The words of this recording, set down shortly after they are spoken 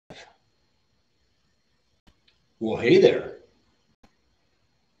Well, hey there.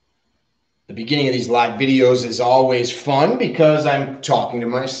 The beginning of these live videos is always fun because I'm talking to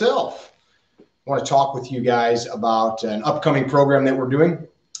myself. I want to talk with you guys about an upcoming program that we're doing,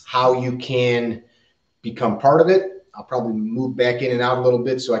 how you can become part of it. I'll probably move back in and out a little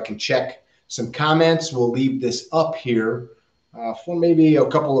bit so I can check some comments. We'll leave this up here for maybe a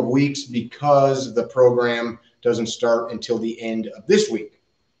couple of weeks because the program doesn't start until the end of this week.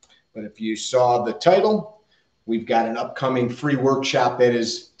 But if you saw the title, we've got an upcoming free workshop that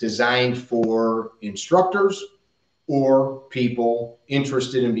is designed for instructors or people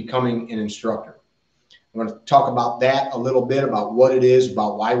interested in becoming an instructor. I'm going to talk about that a little bit, about what it is,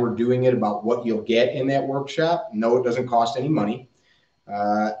 about why we're doing it, about what you'll get in that workshop. No, it doesn't cost any money.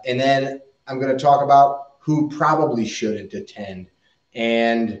 And then I'm going to talk about who probably shouldn't attend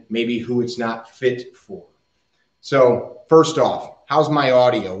and maybe who it's not fit for. So first off, how's my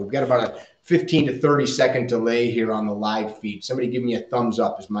audio? We've got about a 15 to 30 second delay here on the live feed. Somebody give me a thumbs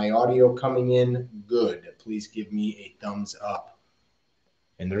up. Is my audio coming in good? Please give me a thumbs up.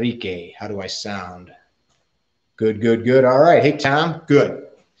 Enrique, how do I sound? Good, good, good. All right. Hey, Tom. Good.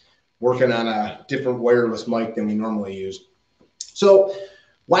 Working on a different wireless mic than we normally use. So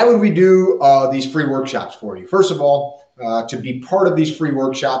why would we do these free workshops for you? First of all, to be part of these free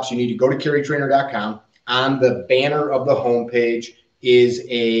workshops, you need to go to CarryTrainer.com. On the banner of the homepage is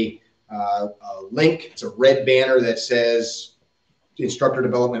a link. It's a red banner that says Instructor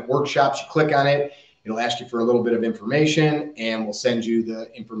Development Workshops. You click on it. It'll ask you for a little bit of information, and we'll send you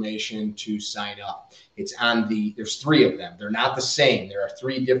the information to sign up. It's on there's three of them. They're not the same. There are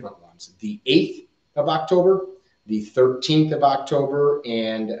three different ones. The 8th of October, the 13th of October,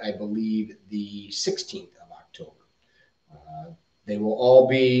 and I believe the 16th of October. They will all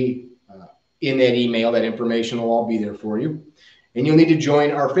be in that email. That information will all be there for you. And you'll need to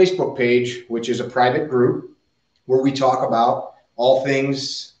join our Facebook page, which is a private group where we talk about all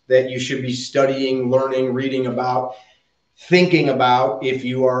things that you should be studying, learning, reading about, thinking about if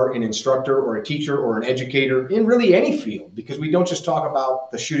you are an instructor or a teacher or an educator in really any field, because we don't just talk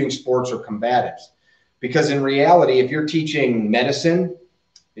about the shooting sports or combatives. Because in reality, if you're teaching medicine,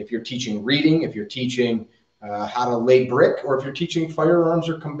 if you're teaching reading, if you're teaching how to lay brick, or if you're teaching firearms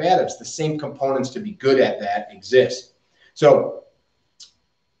or combatives, the same components to be good at that exist. So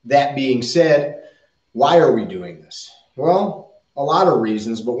that being said, why are we doing this? Well, a lot of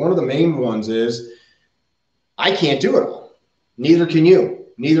reasons, but one of the main ones is I can't do it all. Neither can you.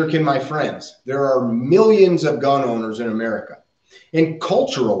 Neither can my friends. There are millions of gun owners in America. And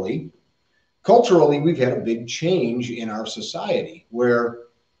culturally, we've had a big change in our society where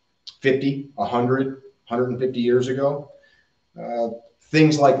 50, 100, 150 years ago,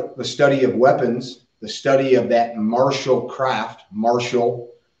 things like the study of weapons, the study of that martial craft, martial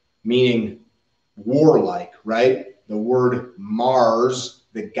meaning warlike, right? The word Mars,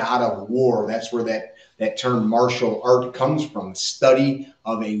 the god of war, that's where that term martial art comes from, the study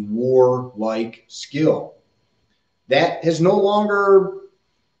of a warlike skill. That is no longer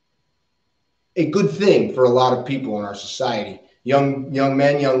a good thing for a lot of people in our society. Young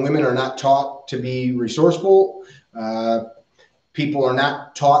men, young women are not taught to be resourceful. People are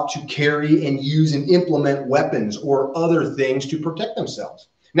not taught to carry and use and implement weapons or other things to protect themselves.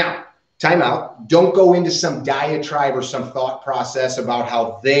 Now, time out. Don't go into some diatribe or some thought process about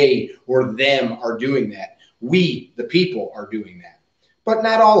how they or them are doing that. We, the people, are doing that. But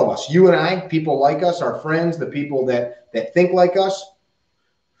not all of us. You and I, people like us, our friends, the people that think like us,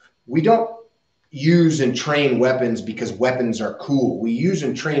 we don't use and train weapons because weapons are cool. We use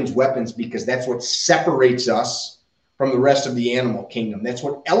and train weapons because that's what separates us from the rest of the animal kingdom. That's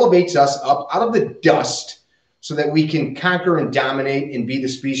what elevates us up out of the dust so that we can conquer and dominate and be the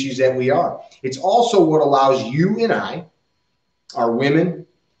species that we are. It's also what allows you and I, our women,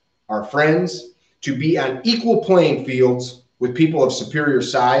 our friends, to be on equal playing fields with people of superior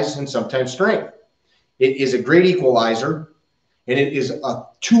size and sometimes strength. It is a great equalizer, and it is a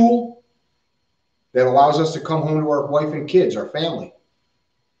tool that allows us to come home to our wife and kids, our family.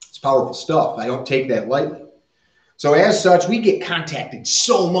 It's powerful stuff. I don't take that lightly. So as such, we get contacted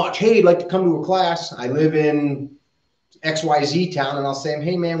so much. Hey, I'd like to come to a class. I live in XYZ town, and I'll say,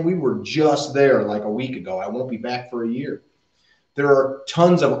 hey, man, we were just there like a week ago. I won't be back for a year. There are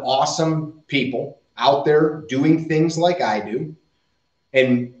tons of awesome people out there doing things like I do.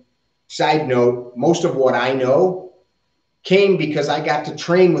 And side note, most of what I know came because I got to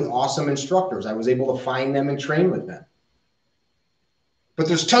train with awesome instructors. I was able to find them and train with them. But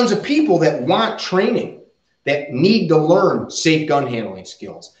there's tons of people that want training, that need to learn safe gun handling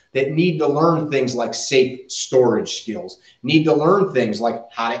skills, that need to learn things like safe storage skills, need to learn things like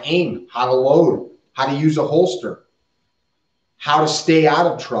how to aim, how to load, how to use a holster, how to stay out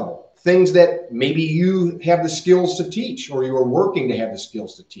of trouble, things that maybe you have the skills to teach or you are working to have the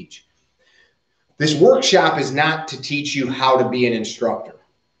skills to teach. This workshop is not to teach you how to be an instructor.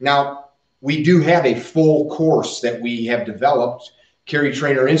 Now, we do have a full course that we have developed,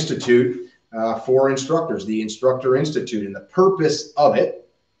 CarryTrainer Institute, for instructors, the Instructor Institute. And the purpose of it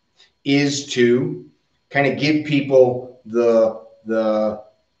is to kind of give people the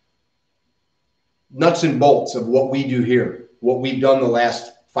nuts and bolts of what we do here, what we've done the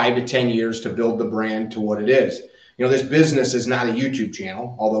last 5 to 10 years to build the brand to what it is. You know, this business is not a YouTube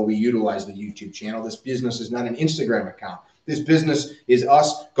channel, although we utilize the YouTube channel. This business is not an Instagram account. This business is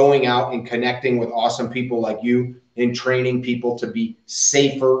us going out and connecting with awesome people like you and training people to be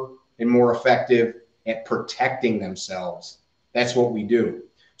safer and more effective at protecting themselves. That's what we do.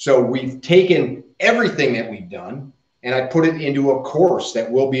 So we've taken everything that we've done and I put it into a course that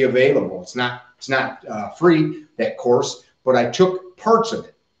will be available. It's not free, that course, but I took parts of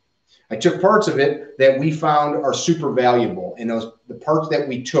it. I took parts of it that we found are super valuable. And the parts that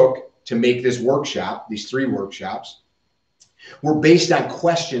we took to make this workshop, these 3 workshops, were based on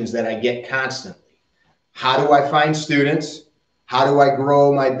questions that I get constantly. How do I find students? How do I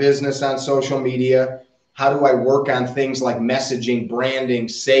grow my business on social media? How do I work on things like messaging, branding,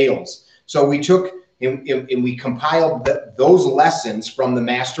 sales? So we took and we compiled those lessons from the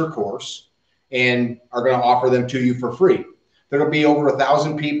master course and are going to offer them to you for free. There'll be over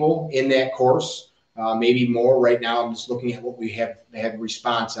 1,000 people in that course, maybe more. Right now, I'm just looking at what we have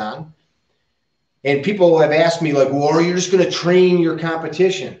response on. And people have asked me, like, well, are you just going to train your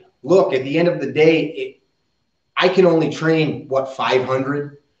competition? Look, at the end of the day, I can only train, what,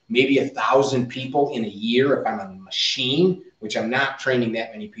 500, maybe 1,000 people in a year if I'm a machine, which I'm not training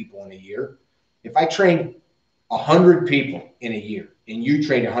that many people in a year. If I train 100 people in a year and you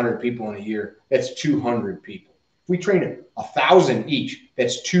train 100 people in a year, that's 200 people. If we train 1,000 each,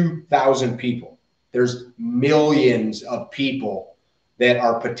 that's 2,000 people. There's millions of people that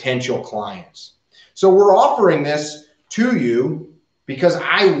are potential clients. So we're offering this to you because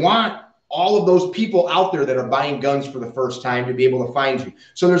I want all of those people out there that are buying guns for the first time to be able to find you.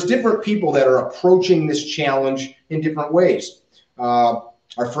 So there's different people that are approaching this challenge in different ways. Our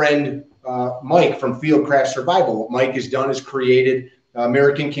friend Mike from Fieldcraft Survival, what Mike has done is created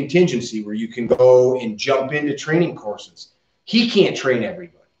American Contingency, where you can go and jump into training courses. He can't train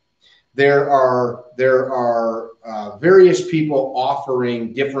everybody. There are various people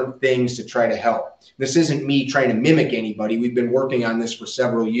offering different things to try to help. This isn't me trying to mimic anybody. We've been working on this for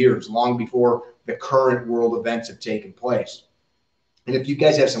several years, long before the current world events have taken place. And if you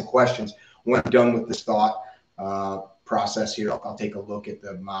guys have some questions, when I'm done with this thought process here, I'll take a look at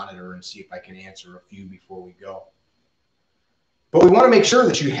the monitor and see if I can answer a few before we go. But we want to make sure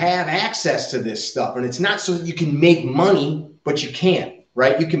that you have access to this stuff. And it's not so that you can make money, but you can't.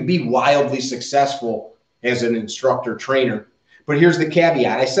 Right? You can be wildly successful as an instructor trainer. But here's the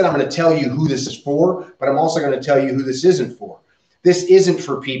caveat. I said I'm going to tell you who this is for, but I'm also going to tell you who this isn't for. This isn't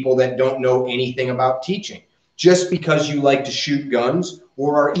for people that don't know anything about teaching. Just because you like to shoot guns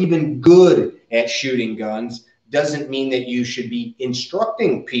or are even good at shooting guns doesn't mean that you should be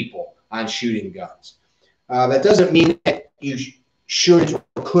instructing people on shooting guns. That doesn't mean that you should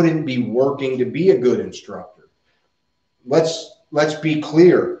or couldn't be working to be a good instructor. Let's be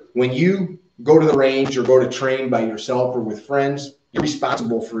clear. When you go to the range or go to train by yourself or with friends, you're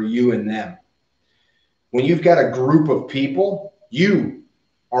responsible for you and them. When you've got a group of people, you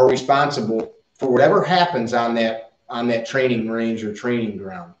are responsible for whatever happens on that training range or training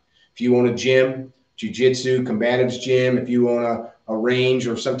ground. If you own a gym, jiu-jitsu, combatives gym, if you own a range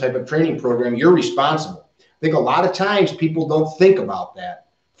or some type of training program, you're responsible. I think a lot of times people don't think about that.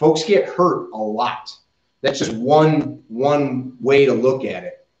 Folks get hurt a lot. That's just one way to look at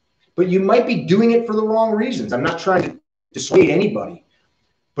it. But you might be doing it for the wrong reasons. I'm not trying to dissuade anybody.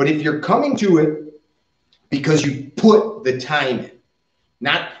 But if you're coming to it because you put the time in,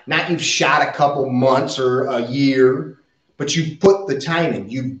 not you've shot a couple months or a year, but you put the time in.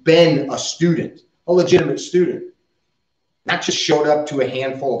 You've been a student, a legitimate student. Not just showed up to a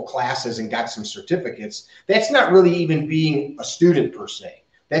handful of classes and got some certificates. That's not really even being a student per se.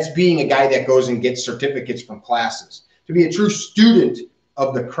 That's being a guy that goes and gets certificates from classes. To be a true student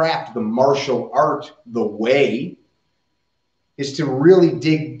of the craft, the martial art, the way, is to really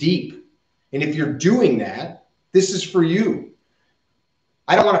dig deep. And if you're doing that, this is for you.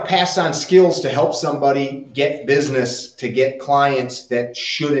 I don't want to pass on skills to help somebody get business, to get clients that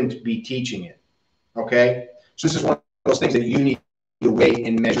shouldn't be teaching it. Okay? So this is one of those things that you need to weigh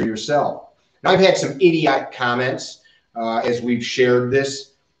and measure yourself. Now, I've had some idiotic comments as we've shared this.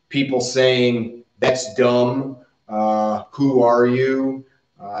 People saying That's dumb. Who are you?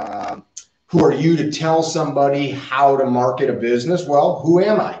 Who are you to tell somebody how to market a business? Well, who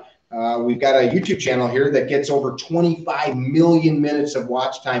am I? We've got a YouTube channel here that gets over 25 million minutes of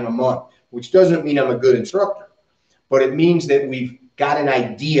watch time a month, which doesn't mean I'm a good instructor, but it means that we've got an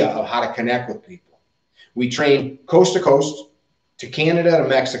idea of how to connect with people. We train coast to coast, to Canada, to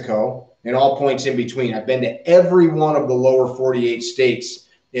Mexico, and all points in between. I've been to every one of the lower 48 states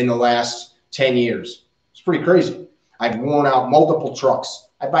in the last 10 years. It's pretty crazy. I've worn out multiple trucks.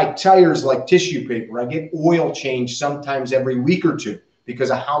 I buy tires like tissue paper. I get oil changed sometimes every week or two because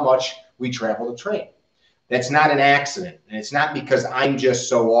of how much we travel to train. That's not an accident. And it's not because I'm just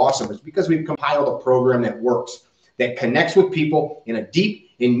so awesome. It's because we've compiled a program that works, that connects with people in a deep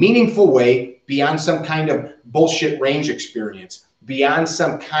and meaningful way beyond some kind of bullshit range experience, beyond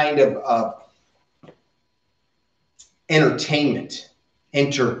some kind of entertainment,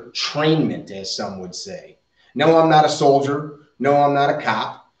 entertainment, as some would say. No, I'm not a soldier. No, I'm not a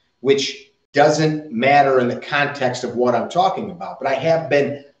cop, which doesn't matter in the context of what I'm talking about. But I have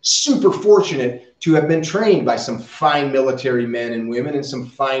been super fortunate to have been trained by some fine military men and women and some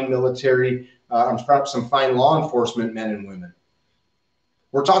fine military, some fine law enforcement men and women.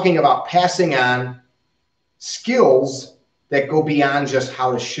 We're talking about passing on skills that go beyond just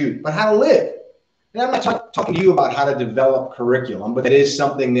how to shoot, but how to live. And I'm not talking to you about how to develop curriculum, but that is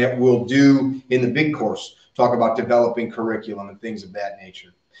something that we'll do in the big course, talk about developing curriculum and things of that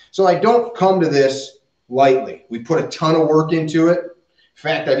nature. So I don't come to this lightly. We put a ton of work into it. In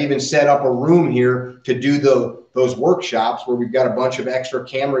fact, I've even set up a room here to do those workshops where we've got a bunch of extra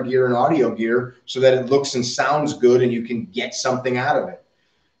camera gear and audio gear so that it looks and sounds good and you can get something out of it.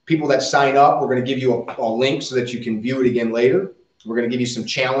 People that sign up, we're going to give you a link so that you can view it again later. We're going to give you some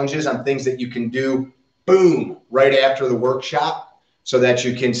challenges on things that you can do, boom, right after the workshop so that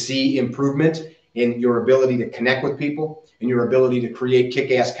you can see improvement in your ability to connect with people and your ability to create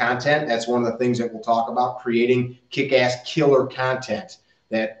kick-ass content. That's one of the things that we'll talk about, creating kick-ass killer content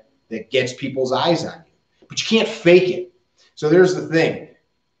that gets people's eyes on you. But you can't fake it. So there's the thing.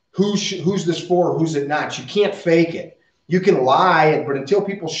 Who's this for? Who's it not? You can't fake it. You can lie, but until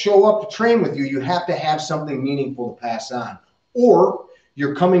people show up to train with you, you have to have something meaningful to pass on. Or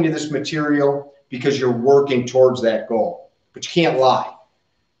you're coming to this material because you're working towards that goal. But you can't lie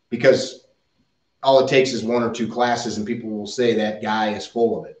because all it takes is one or two classes and people will say that guy is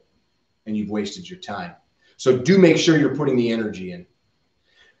full of it and you've wasted your time. So do make sure you're putting the energy in.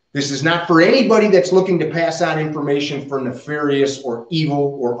 This is not for anybody that's looking to pass on information for nefarious or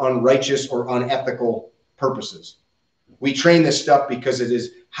evil or unrighteous or unethical purposes. We train this stuff because it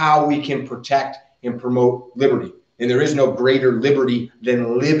is how we can protect and promote liberty. And there is no greater liberty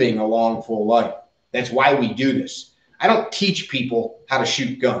than living a long, full life. That's why we do this. I don't teach people how to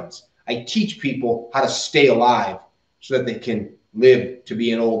shoot guns. I teach people how to stay alive so that they can live to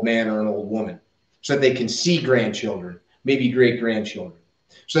be an old man or an old woman, so that they can see grandchildren, maybe great-grandchildren,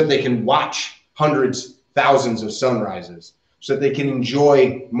 so that they can watch hundreds, thousands of sunrises, so that they can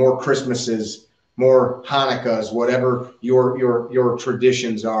enjoy more Christmases, more Hanukkahs, whatever your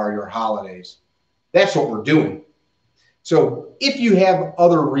traditions are, your holidays. That's what we're doing. So if you have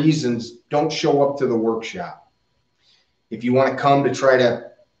other reasons, don't show up to the workshop. If you want to come to try to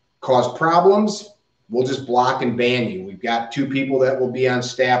cause problems, we'll just block and ban you. We've got 2 people that will be on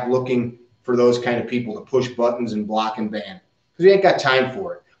staff looking for those kind of people to push buttons and block and ban because we ain't got time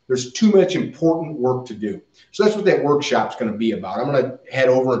for it. There's too much important work to do. So that's what that workshop's going to be about. I'm going to head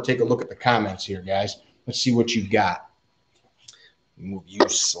over and take a look at the comments here, guys. Let's see what you've got. Move you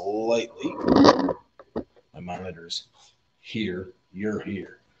slightly. My monitor's here. You're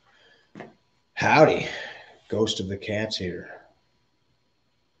here. Howdy. Ghost of the Cat's here.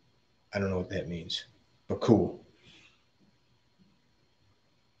 I don't know what that means, but cool.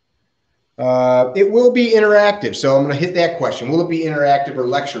 It will be interactive. So I'm going to hit that question. Will it be interactive or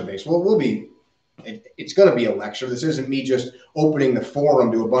lecture-based? Well, it will be. It's going to be a lecture. This isn't me just opening the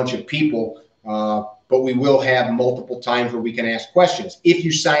forum to a bunch of people, but we will have multiple times where we can ask questions. If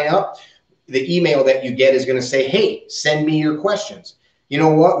you sign up, the email that you get is going to say, hey, send me your questions. You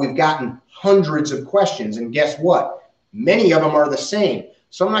know what? We've gotten hundreds of questions, and guess what? Many of them are the same.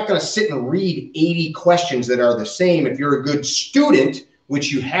 So I'm not going to sit and read 80 questions that are the same. If you're a good student, which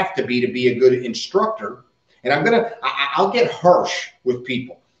you have to be a good instructor, and I'll get harsh with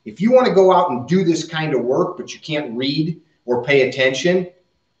people. If you want to go out and do this kind of work, but you can't read or pay attention,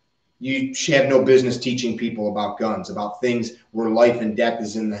 you have no business teaching people about guns, about things where life and death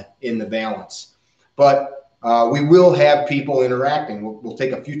is in the balance. But we will have people interacting. We'll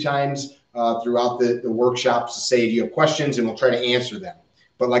take a few times throughout the workshops to say, do you have questions? And we'll try to answer them.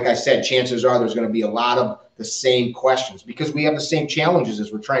 But like I said, chances are there's going to be a lot of the same questions because we have the same challenges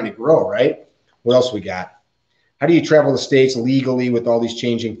as we're trying to grow, right? What else we got? How do you travel the states legally with all these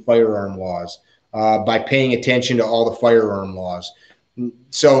changing firearm laws? By paying attention to all the firearm laws.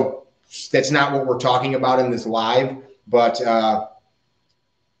 So that's not what we're talking about in this live, but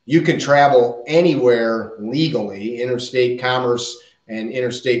you can travel anywhere legally. Interstate commerce and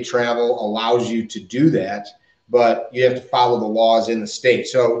interstate travel allows you to do that, but you have to follow the laws in the state.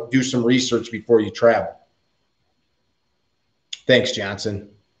 So do some research before you travel. Thanks, Johnson.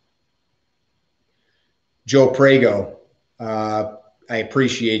 Joe Prego, I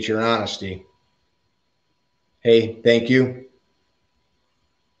appreciate your honesty. Hey, thank you.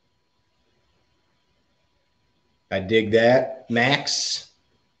 I dig that. Max,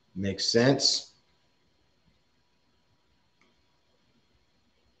 makes sense.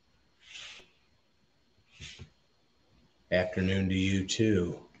 Afternoon to you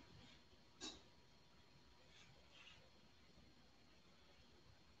too.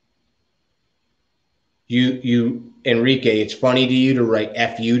 You, Enrique, it's funny to you to write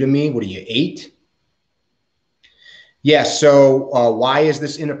FU to me. What are you, 8? Yes. So why is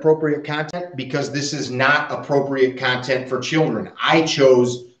this inappropriate content? Because this is not appropriate content for children. I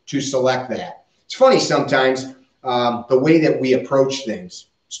chose to select that. It's funny sometimes the way that we approach things.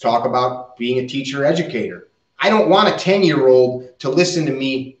 Let's talk about being a teacher educator. I don't want a 10-year-old to listen to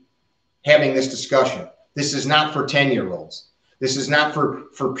me having this discussion. This is not for 10-year-olds. This is not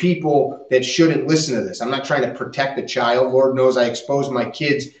for people that shouldn't listen to this. I'm not trying to protect the child. Lord knows I expose my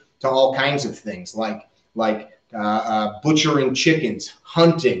kids to all kinds of things like butchering chickens,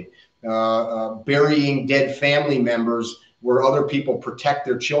 hunting, burying dead family members where other people protect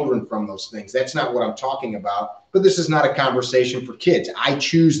their children from those things. That's not what I'm talking about. But this is not a conversation for kids. I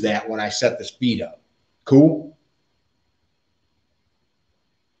choose that when I set this feed up. Cool?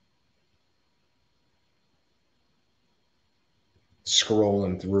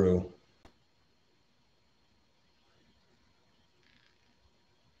 Scrolling through.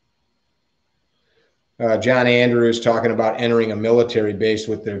 John Andrews talking about entering a military base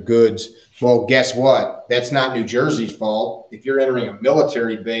with their goods. Well, guess what? That's not New Jersey's fault. If you're entering a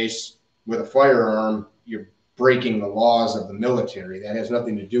military base with a firearm, you're breaking the laws of the military. That has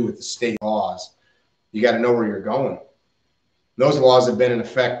nothing to do with the state laws. You got to know where you're going. Those laws have been in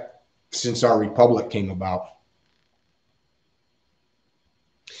effect since our republic came about.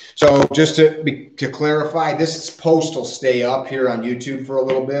 So just to clarify, this post will stay up here on YouTube for a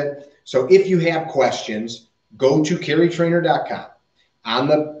little bit. So if you have questions, go to CarryTrainer.com. On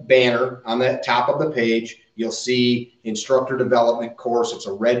the banner, on the top of the page, you'll see instructor development course. It's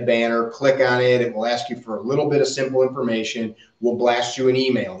a red banner. Click on it. It will ask you for a little bit of simple information. We'll blast you an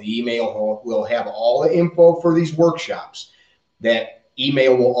email. The email will have all the info for these workshops. That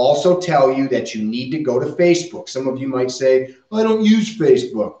email will also tell you that you need to go to Facebook. Some of you might say, well, I don't use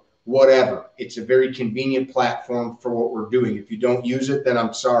Facebook. Whatever. It's a very convenient platform for what we're doing. If you don't use it, then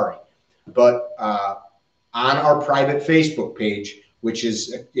I'm sorry. But on our private Facebook page, which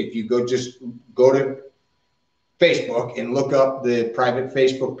is if you just go to Facebook and look up the private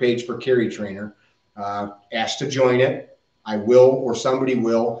Facebook page for CarryTrainer, ask to join it. I will, or somebody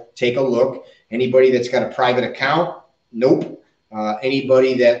will, take a look. Anybody that's got a private account, nope.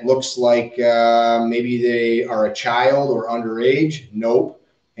 Anybody that looks like maybe they are a child or underage, nope.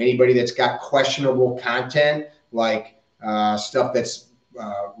 Anybody that's got questionable content, like stuff that's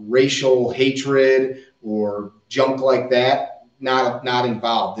racial hatred or junk like that, not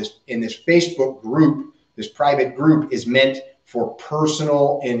involved. This Facebook group, this private group, is meant for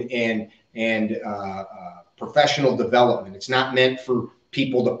personal and professional development. It's not meant for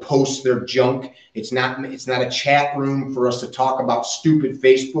people to post their junk. It's not a chat room for us to talk about stupid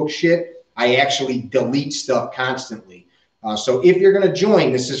Facebook shit. I actually delete stuff constantly. So if you're going to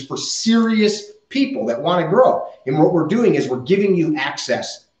join, this is for serious people that want to grow. And what we're doing is we're giving you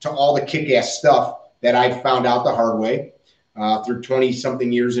access to all the kick-ass stuff that I've found out the hard way through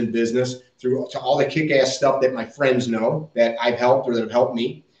 20-something years in business, to all the kick-ass stuff that my friends know that I've helped or that have helped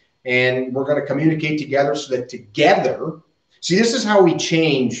me. And we're going to communicate together so that together, see, this is how we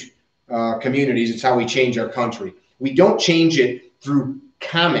change communities. It's how we change our country. We don't change it through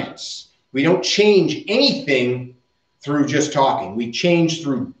comments. We don't change anything through just talking. We change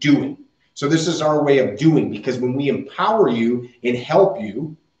through doing. So this is our way of doing, because when we empower you and help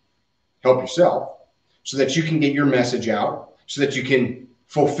yourself so that you can get your message out, so that you can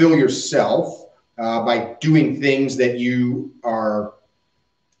fulfill yourself by doing things that you are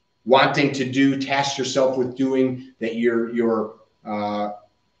wanting to do, task yourself with doing, that you're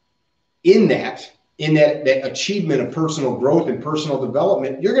in that in that achievement of personal growth and personal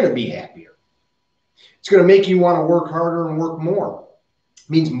development, you're going to be happier. It's going to make you want to work harder and work more. It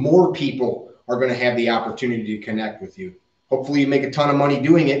means more people are going to have the opportunity to connect with you. Hopefully you make a ton of money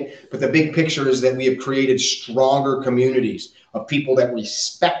doing it, but the big picture is that we have created stronger communities of people that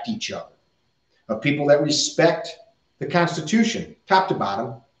respect each other, of people that respect the Constitution, top to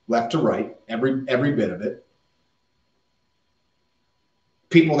bottom, left to right, every bit of it.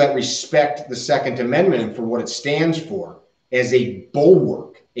 People that respect the Second Amendment and for what it stands for as a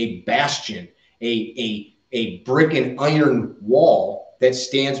bulwark, a bastion, a brick and iron wall that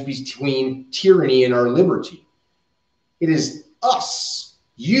stands between tyranny and our liberty. It is us,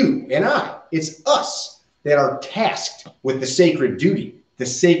 you and I, it's us that are tasked with the sacred duty, the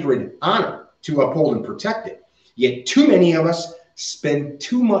sacred honor to uphold and protect it. Yet too many of us spend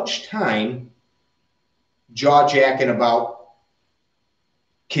too much time jaw-jacking about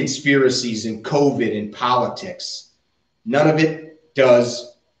conspiracies and COVID and politics. None of it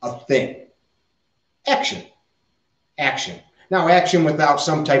does a thing. Action. Action. Now, action without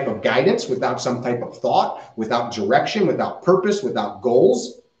some type of guidance, without some type of thought, without direction, without purpose, without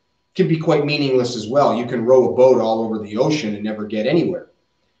goals, can be quite meaningless as well. You can row a boat all over the ocean and never get anywhere.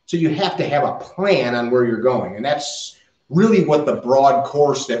 So you have to have a plan on where you're going. And that's really what the broad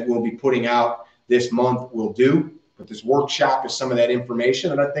course that we'll be putting out this month will do. But this workshop is some of that information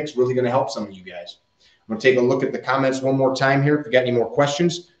that I think is really going to help some of you guys. I'm going to take a look at the comments one more time here if you got any more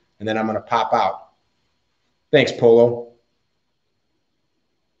questions, and then I'm going to pop out. Thanks, Polo.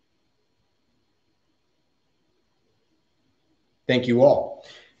 Thank you all.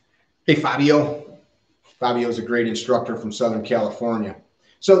 Hey, Fabio. Fabio's a great instructor from Southern California.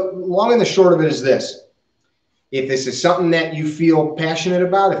 So long and the short of it is this. If this is something that you feel passionate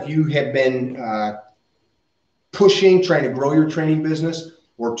about, if you have been pushing, trying to grow your training business,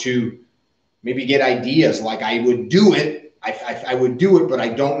 or to maybe get ideas like I would do it, I would do it, but I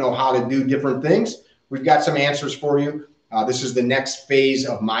don't know how to do different things, we've got some answers for you. This is the next phase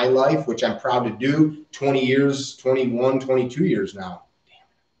of my life, which I'm proud to do. 20 years, 21, 22 years now. Damn.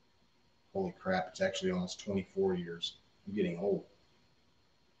 Holy crap, it's actually almost 24 years. I'm getting old.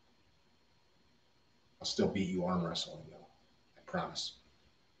 I'll still beat you arm wrestling, though. I promise.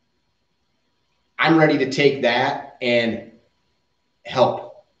 I'm ready to take that and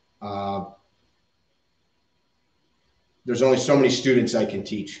help. There's only so many students I can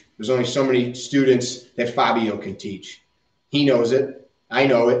teach. There's only so many students that Fabio can teach. He knows it. I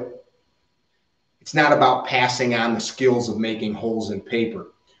know it. It's not about passing on the skills of making holes in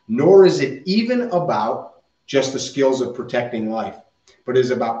paper, nor is it even about just the skills of protecting life, but it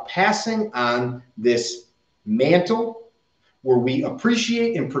is about passing on this mantle where we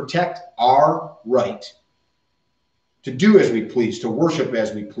appreciate and protect our right to do as we please, to worship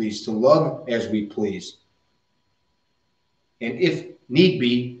as we please, to love as we please. And if need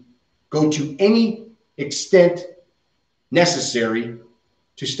be, go to any extent necessary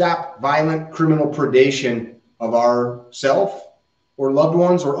to stop violent criminal predation of ourself or loved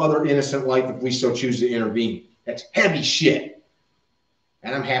ones or other innocent life if we so choose to intervene. That's heavy shit.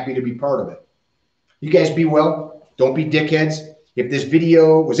 And I'm happy to be part of it. You guys be well. Don't be dickheads. If this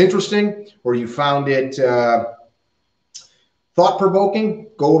video was interesting or you found it thought-provoking,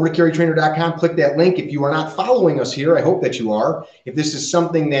 go over to CarryTrainer.com, click that link. If you are not following us here, I hope that you are. If this is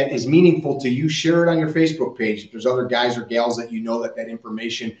something that is meaningful to you, share it on your Facebook page. If there's other guys or gals that you know that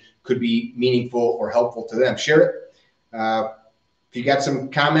information could be meaningful or helpful to them, share it. If you got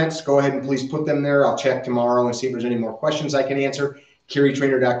some comments, go ahead and please put them there. I'll check tomorrow and see if there's any more questions I can answer.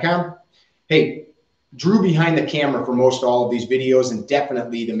 CarryTrainer.com. Hey, Drew behind the camera for most all of these videos, and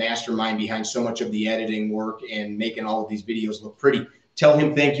definitely the mastermind behind so much of the editing work and making all of these videos look pretty. Tell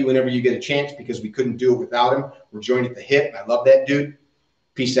him thank you whenever you get a chance, because we couldn't do it without him. We're joined at the hip. I love that dude.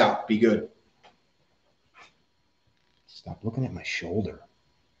 Peace out. Be good. Stop looking at my shoulder.